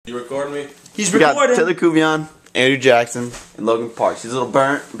You recording me? He's We got recording. Taylor Kuvion, Andrew Jackson, and Logan Parks. He's a little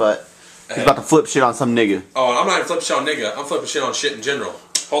burnt, but he's about to flip shit on some nigga. Oh, I'm not even flipping shit on nigga. I'm flipping shit on shit in general.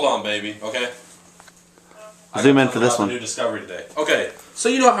 Hold on, baby. Okay. Zoom in for this one. New discovery today. Okay, so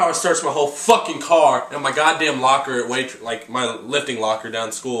you know how I searched my whole fucking car and my goddamn locker at like my lifting locker down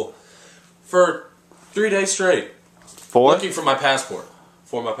at school for 3 days straight, Four? looking for my passport.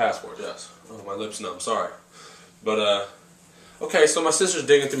 For my passport, yes. Oh, my lips numb. Sorry, but okay. So my sister's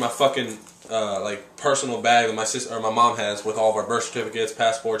digging through my fucking like personal bag that my sister or my mom has with all of our birth certificates,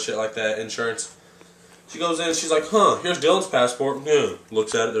 passports, shit like that, insurance. She goes in, she's like, "Huh, here's Dylan's passport." Yeah.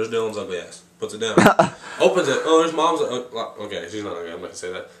 Looks at it. There's Dylan's ugly ass. Puts it down. Opens it. Oh, there's mom's. Okay, she's not okay. I'm not gonna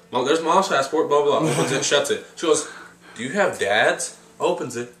say that. Mom, there's mom's passport. Blah blah. Opens it. Shuts it. She goes, "Do you have dad's?"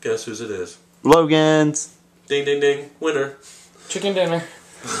 Opens it. Guess whose it is? Logan's. Ding ding ding. Winner. Chicken dinner.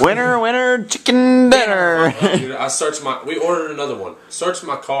 Winner, winner, chicken dinner. Dude, I searched my. We ordered another one. Searched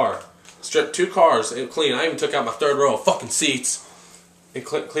my car. Stripped 2 cars and clean. I even took out my 3rd row of fucking seats and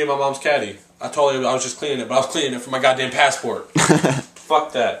cleaned my mom's caddy. I told you I was just cleaning it, but I was cleaning it for my goddamn passport.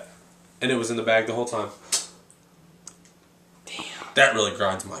 Fuck that. And it was in the bag the whole time. Damn. That really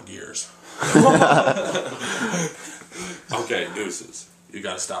grinds my gears. Okay, deuces. You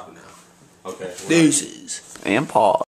gotta stop it now. Okay. Deuces. And pause.